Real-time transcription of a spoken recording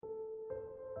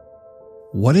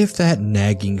What if that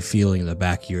nagging feeling in the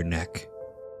back of your neck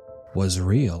was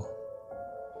real?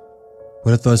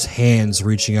 What if those hands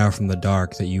reaching out from the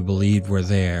dark that you believed were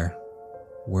there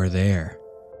were there?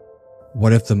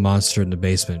 What if the monster in the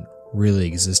basement really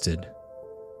existed?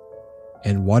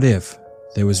 And what if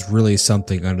there was really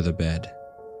something under the bed?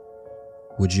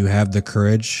 Would you have the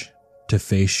courage to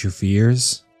face your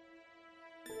fears?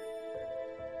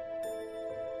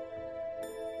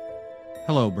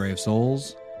 Hello, brave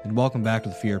souls, and welcome back to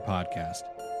the Fear Podcast.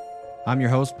 I'm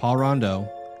your host, Paul Rondeau,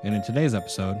 and in today's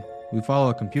episode, we follow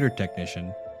a computer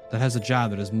technician that has a job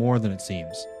that is more than it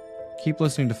seems. Keep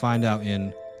listening to find out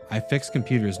in I Fix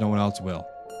Computers No One Else Will,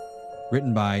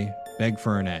 written by Beg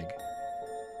for an Egg.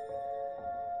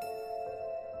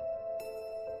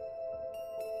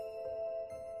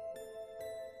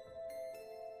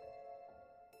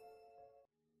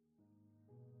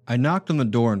 I knocked on the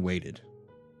door and waited.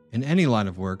 In any line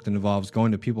of work that involves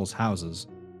going to people's houses,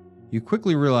 you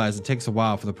quickly realize it takes a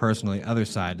while for the person on the other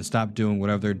side to stop doing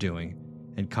whatever they're doing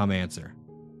and come answer.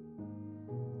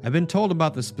 I've been told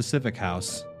about this specific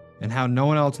house and how no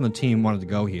one else on the team wanted to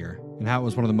go here and how it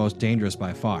was one of the most dangerous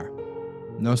by far.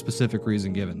 No specific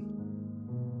reason given.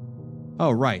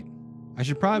 Oh, right. I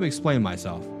should probably explain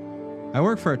myself. I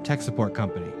work for a tech support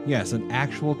company. Yes, an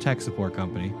actual tech support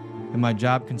company, and my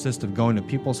job consists of going to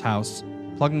people's house,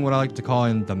 plugging what I like to call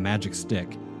in the magic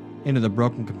stick into the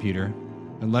broken computer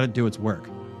and let it do its work.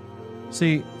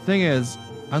 See, thing is,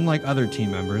 unlike other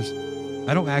team members,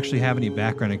 I don't actually have any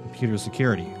background in computer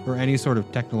security or any sort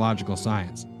of technological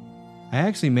science. I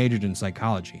actually majored in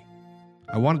psychology.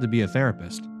 I wanted to be a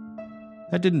therapist.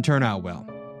 That didn't turn out well.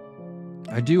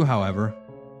 I do, however,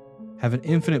 have an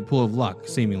infinite pool of luck,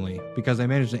 seemingly, because I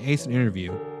managed to ace an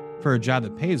interview for a job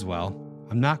that pays well,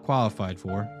 I'm not qualified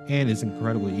for, and is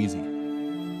incredibly easy.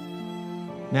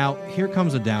 Now, here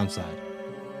comes a downside.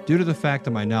 Due to the fact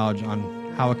that my knowledge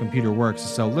on how a computer works is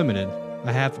so limited,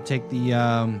 I have to take the,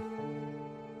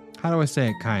 how do I say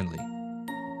it kindly,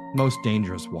 most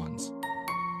dangerous ones.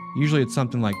 Usually it's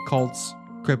something like cults,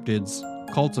 cryptids,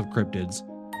 cults of cryptids,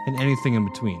 and anything in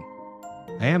between.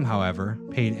 I am, however,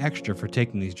 paid extra for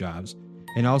taking these jobs,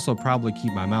 and also probably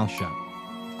keep my mouth shut.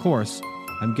 Of course,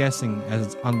 I'm guessing as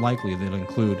it's unlikely that it'll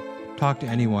include talk to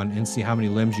anyone and see how many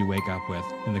limbs you wake up with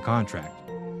in the contract.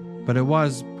 But it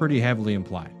was pretty heavily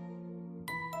implied.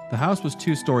 The house was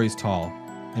 2 stories tall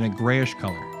and a grayish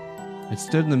color. It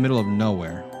stood in the middle of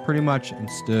nowhere, pretty much, and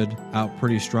stood out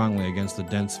pretty strongly against the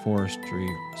dense forestry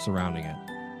surrounding it.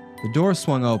 The door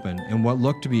swung open, and what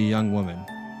looked to be a young woman,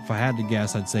 if I had to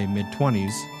guess I'd say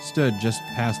mid-20s, stood just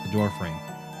past the doorframe.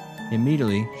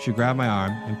 Immediately, she grabbed my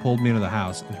arm and pulled me into the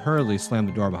house and hurriedly slammed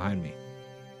the door behind me.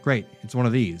 Great, it's one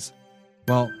of these.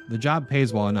 Well, the job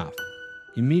pays well enough.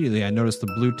 Immediately, I noticed the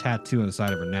blue tattoo on the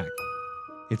side of her neck.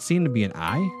 It seemed to be an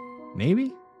eye?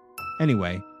 Maybe?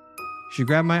 Anyway, she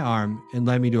grabbed my arm and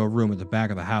led me to a room at the back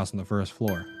of the house on the first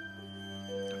floor.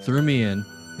 Threw me in,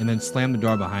 and then slammed the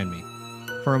door behind me.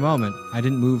 For a moment, I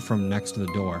didn't move from next to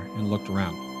the door and looked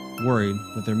around, worried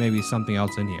that there may be something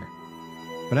else in here.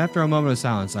 But after a moment of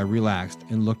silence, I relaxed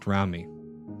and looked around me.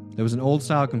 There was an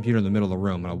old-style computer in the middle of the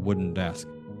room and a wooden desk.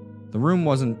 The room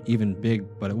wasn't even big,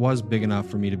 but it was big enough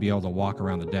for me to be able to walk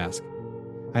around the desk.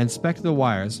 I inspected the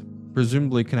wires,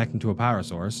 presumably connecting to a power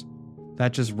source,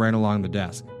 that just ran along the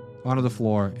desk, onto the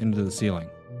floor, into the ceiling.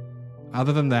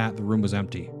 Other than that, the room was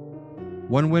empty.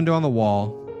 One window on the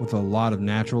wall, with a lot of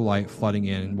natural light flooding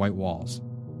in white walls.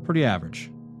 Pretty average,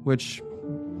 which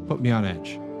put me on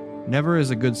edge. Never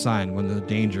is a good sign when the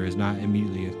danger is not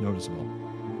immediately noticeable.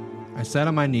 I sat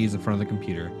on my knees in front of the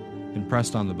computer and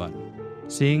pressed on the button,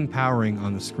 seeing powering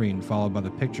on the screen followed by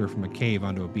the picture from a cave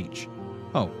onto a beach.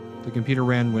 Oh, the computer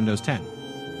ran Windows 10.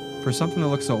 For something that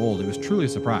looked so old, it was truly a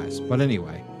surprise, but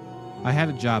anyway, I had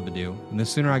a job to do, and the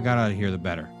sooner I got out of here, the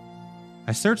better.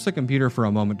 I searched the computer for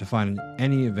a moment to find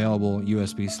any available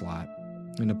USB slot,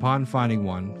 and upon finding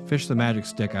one, fished the magic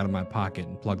stick out of my pocket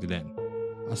and plugged it in.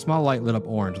 A small light lit up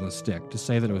orange on the stick to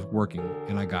say that it was working,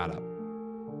 and I got up.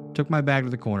 Took my bag to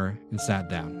the corner and sat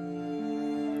down.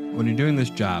 When you're doing this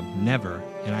job, never,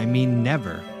 and I mean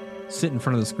never, sit in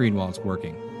front of the screen while it's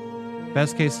working.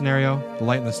 Best case scenario, the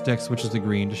light in the stick switches to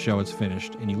green to show it's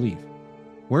finished and you leave.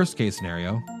 Worst case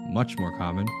scenario, much more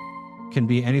common, can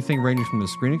be anything ranging from the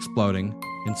screen exploding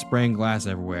and spraying glass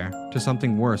everywhere to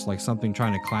something worse like something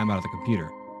trying to climb out of the computer.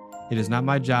 It is not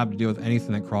my job to deal with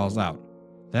anything that crawls out.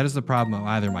 That is the problem of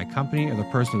either my company or the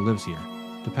person who lives here.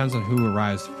 Depends on who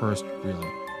arrives first, really.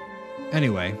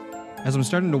 Anyway, as I'm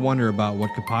starting to wonder about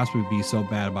what could possibly be so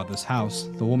bad about this house,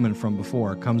 the woman from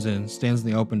before comes in, stands in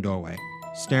the open doorway,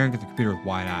 staring at the computer with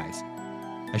wide eyes.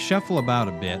 I shuffle about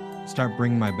a bit, start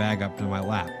bringing my bag up to my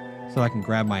lap so I can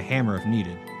grab my hammer if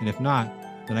needed, and if not,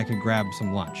 then I could grab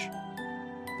some lunch.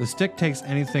 The stick takes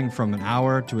anything from an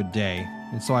hour to a day,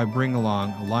 and so I bring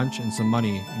along a lunch and some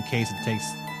money in case it takes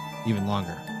even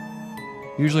longer.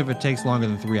 Usually if it takes longer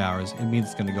than 3 hours, it means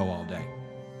it's going to go all day.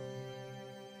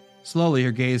 Slowly,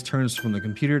 her gaze turns from the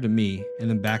computer to me and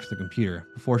then back to the computer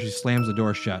before she slams the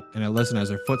door shut, and I listen as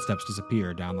her footsteps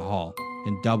disappear down the hall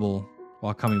and double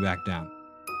while coming back down.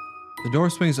 The door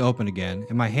swings open again,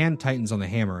 and my hand tightens on the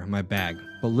hammer in my bag,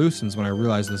 but loosens when I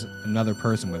realize there's another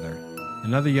person with her,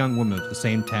 another young woman with the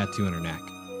same tattoo on her neck.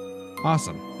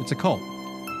 Awesome, it's a cult.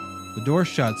 The door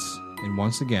shuts, and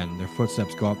once again, their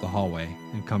footsteps go up the hallway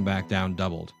and come back down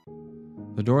doubled.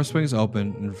 The door swings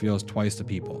open and reveals twice the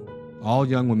people, all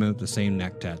young women with the same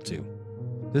neck tattoo.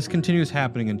 This continues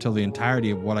happening until the entirety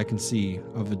of what I can see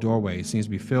of the doorway seems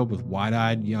to be filled with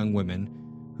wide-eyed young women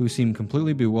who seem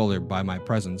completely bewildered by my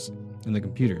presence in the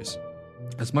computers.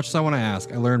 As much as I want to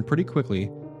ask, I learned pretty quickly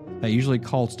that usually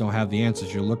cults don't have the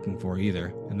answers you're looking for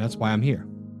either, and that's why I'm here.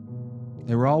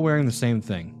 They were all wearing the same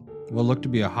thing, what looked to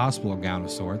be a hospital gown of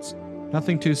sorts,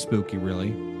 nothing too spooky really,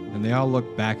 and they all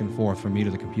looked back and forth from me to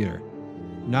the computer.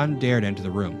 None dared enter the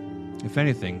room. If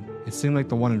anything, it seemed like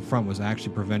the one in front was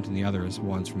actually preventing the others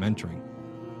ones from entering.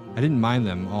 I didn't mind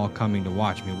them all coming to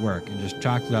watch me work and just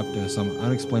chalked it up to some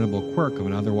unexplainable quirk of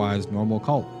an otherwise normal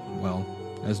cult. Well,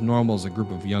 as normal as a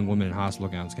group of young women in hospital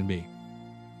gowns can be.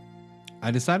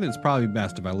 I decided it's probably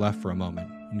best if I left for a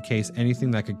moment, in case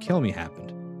anything that could kill me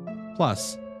happened.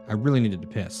 Plus, I really needed to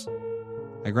piss.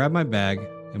 I grabbed my bag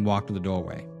and walked to the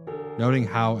doorway, noting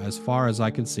how, as far as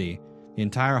I could see, the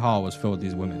entire hall was filled with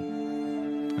these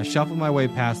women. I shuffled my way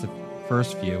past the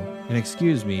first few and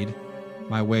excuse me'd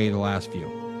my way to the last few,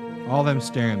 all of them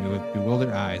staring at me with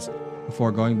bewildered eyes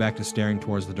before going back to staring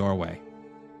towards the doorway,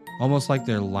 almost like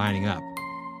they're lining up.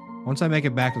 Once I make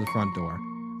it back to the front door,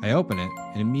 I open it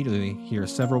and immediately hear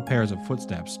several pairs of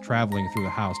footsteps traveling through the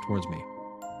house towards me.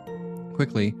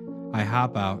 Quickly, I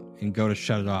hop out and go to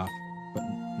shut it off, but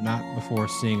not before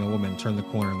seeing a woman turn the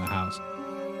corner in the house,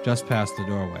 just past the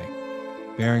doorway,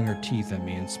 baring her teeth at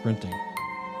me and sprinting.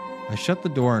 I shut the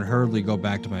door and hurriedly go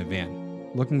back to my van,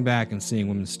 looking back and seeing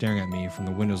women staring at me from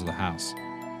the windows of the house.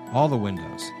 All the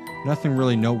windows. Nothing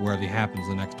really noteworthy happens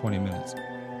in the next 20 minutes.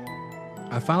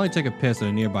 I finally take a piss at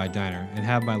a nearby diner and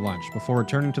have my lunch before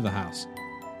returning to the house,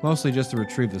 mostly just to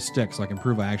retrieve the stick so I can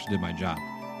prove I actually did my job,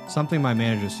 something my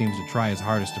manager seems to try his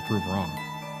hardest to prove wrong.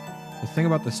 The thing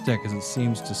about the stick is it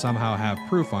seems to somehow have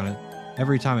proof on it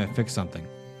every time I fix something.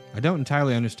 I don't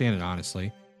entirely understand it,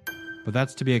 honestly, but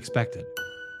that's to be expected.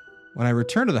 When I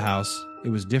returned to the house, it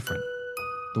was different.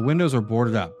 The windows were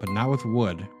boarded up, but not with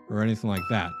wood or anything like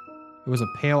that. It was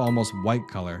a pale, almost white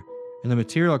color, and the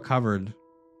material covered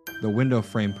the window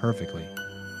frame perfectly.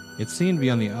 It seemed to be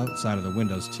on the outside of the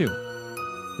windows too.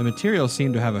 The material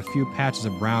seemed to have a few patches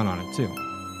of brown on it too.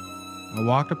 I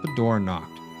walked up the door and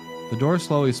knocked. The door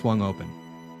slowly swung open.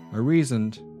 I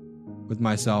reasoned with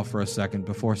myself for a second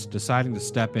before deciding to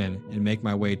step in and make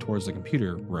my way towards the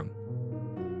computer room.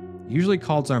 Usually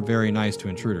cults aren't very nice to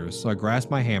intruders, so I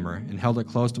grasped my hammer and held it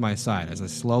close to my side as I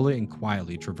slowly and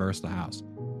quietly traversed the house.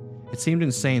 It seemed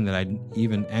insane that I'd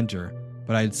even enter,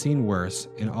 but I had seen worse,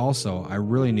 and also I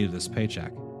really needed this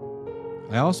paycheck.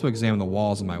 I also examined the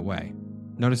walls in my way,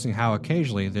 noticing how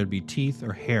occasionally there'd be teeth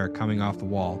or hair coming off the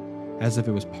wall as if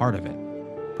it was part of it.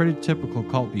 Pretty typical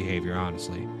cult behavior,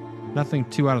 honestly. Nothing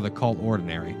too out of the cult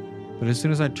ordinary, but as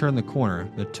soon as I turned the corner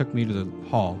that took me to the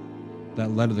hall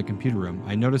that led to the computer room,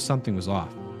 I noticed something was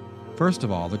off. First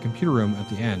of all, the computer room at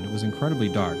the end was incredibly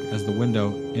dark, as the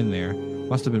window in there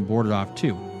must have been boarded off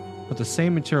too. But the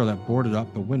same material that boarded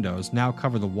up the windows now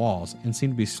covered the walls and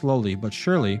seemed to be slowly but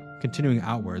surely continuing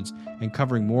outwards and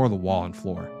covering more of the wall and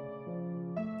floor.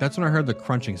 That's when I heard the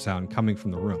crunching sound coming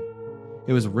from the room.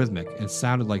 It was rhythmic and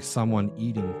sounded like someone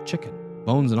eating chicken,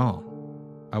 bones and all.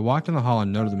 I walked in the hall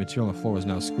and noted the material on the floor was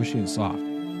now squishy and soft.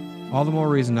 All the more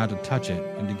reason not to touch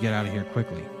it and to get out of here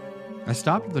quickly. I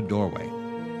stopped at the doorway.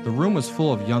 The room was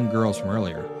full of young girls from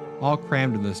earlier, all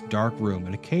crammed in this dark room,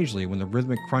 and occasionally when the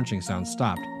rhythmic crunching sound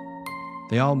stopped,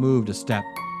 they all moved a step,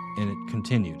 and it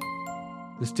continued.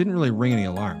 This didn't really ring any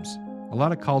alarms. A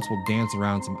lot of cults will dance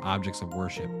around some objects of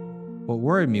worship. What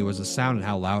worried me was the sound and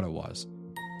how loud it was.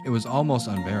 It was almost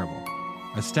unbearable.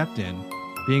 I stepped in,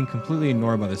 being completely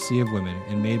ignored by the sea of women,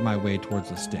 and made my way towards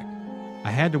the stick. I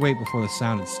had to wait before the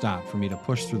sound had stopped for me to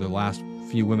push through the last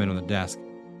few women on the desk,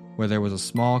 where there was a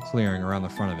small clearing around the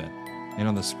front of it, and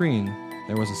on the screen,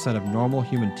 there was a set of normal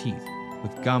human teeth,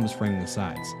 with gums framing the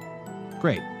sides.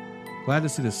 Great. Glad to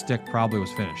see the stick probably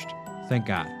was finished. Thank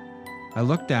God. I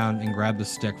looked down and grabbed the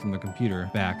stick from the computer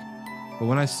back But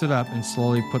when I stood up and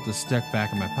slowly put the stick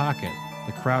back in my pocket,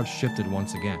 the crowd shifted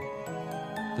once again.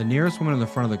 The nearest woman in the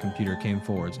front of the computer came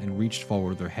forwards and reached forward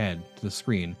with her head to the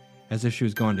screen as if she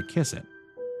was going to kiss it.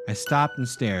 I stopped and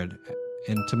stared,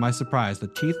 and to my surprise, the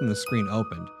teeth in the screen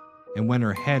opened, and when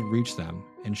her head reached them,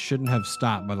 and shouldn't have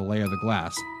stopped by the layer of the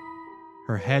glass,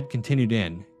 her head continued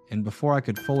in, and before I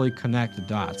could fully connect the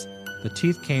dots, the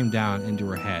teeth came down into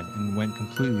her head and went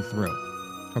completely through,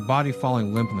 her body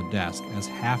falling limp on the desk as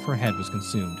half her head was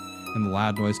consumed, and the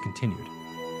loud noise continued.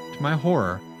 To my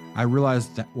horror, I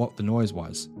realized that what the noise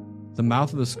was, the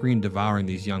mouth of the screen devouring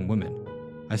these young women.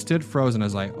 I stood frozen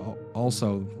as I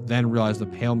also then realized the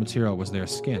pale material was their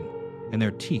skin, and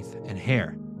their teeth and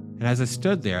hair. And as I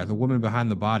stood there, the woman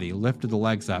behind the body lifted the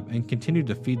legs up and continued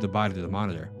to feed the body to the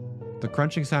monitor. The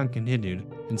crunching sound continued,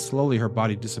 and slowly her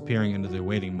body disappearing into the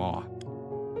waiting maw.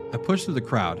 I pushed through the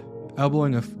crowd,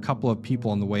 elbowing a couple of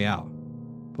people on the way out,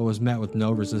 but was met with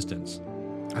no resistance.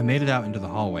 I made it out into the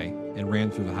hallway and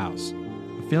ran through the house,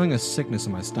 a feeling of sickness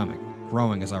in my stomach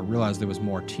growing as I realized there was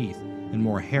more teeth and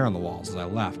more hair on the walls as I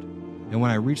left. And when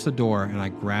I reached the door and I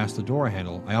grasped the door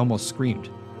handle, I almost screamed.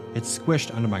 It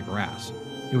squished under my grasp.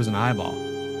 It was an eyeball.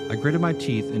 I gritted my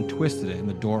teeth and twisted it, and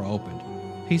the door opened.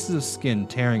 Pieces of skin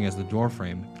tearing as the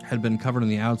doorframe had been covered on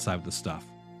the outside with the stuff.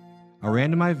 I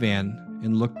ran to my van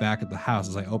and looked back at the house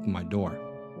as I opened my door.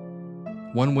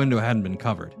 One window hadn't been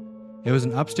covered. It was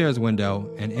an upstairs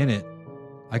window, and in it,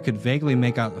 I could vaguely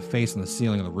make out the face on the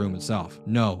ceiling of the room itself.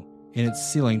 No, in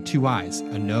its ceiling, 2 eyes,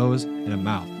 a nose, and a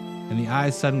mouth, and the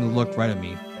eyes suddenly looked right at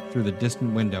me through the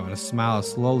distant window, and a smile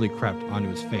slowly crept onto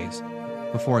his face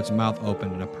before its mouth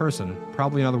opened and a person,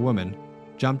 probably another woman,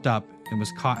 jumped up and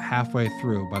was caught halfway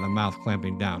through by the mouth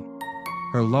clamping down,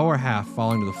 her lower half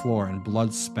falling to the floor and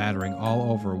blood spattering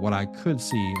all over what I could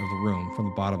see of the room from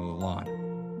the bottom of the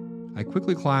lawn. I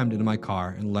quickly climbed into my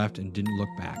car and left and didn't look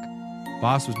back.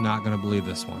 Boss was not going to believe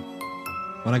this one.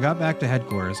 When I got back to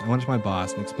headquarters, I went to my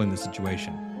boss and explained the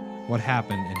situation, what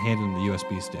happened, and handed him the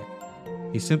USB stick.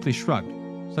 He simply shrugged,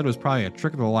 said it was probably a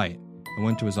trick of the light, and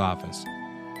went to his office.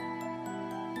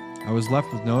 I was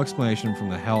left with no explanation from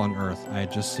the hell on earth I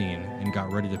had just seen and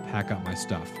got ready to pack up my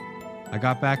stuff. I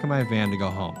got back in my van to go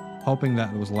home, hoping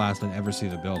that it was the last I'd ever see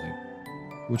the building,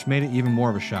 which made it even more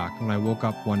of a shock when I woke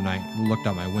up one night and looked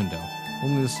out my window,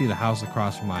 only to see the house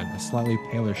across from mine a slightly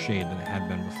paler shade than it had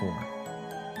been before.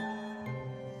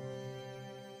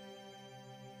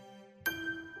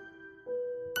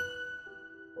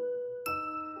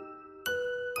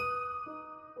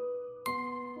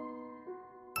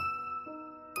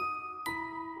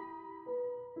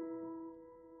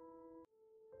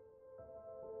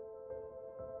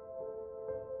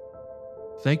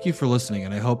 Thank you for listening,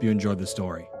 and I hope you enjoyed the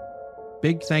story.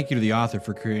 Big thank you to the author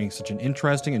for creating such an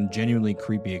interesting and genuinely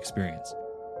creepy experience.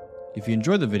 If you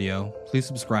enjoyed the video, please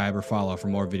subscribe or follow for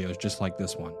more videos just like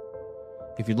this one.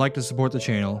 If you'd like to support the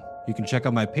channel, you can check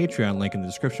out my Patreon link in the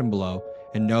description below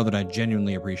and know that I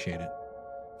genuinely appreciate it.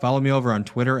 Follow me over on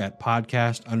Twitter at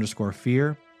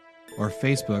podcast_fear or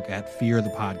Facebook at Fear the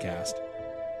Podcast.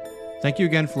 Thank you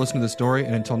again for listening to the story,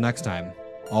 and until next time,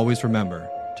 always remember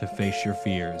to face your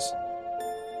fears.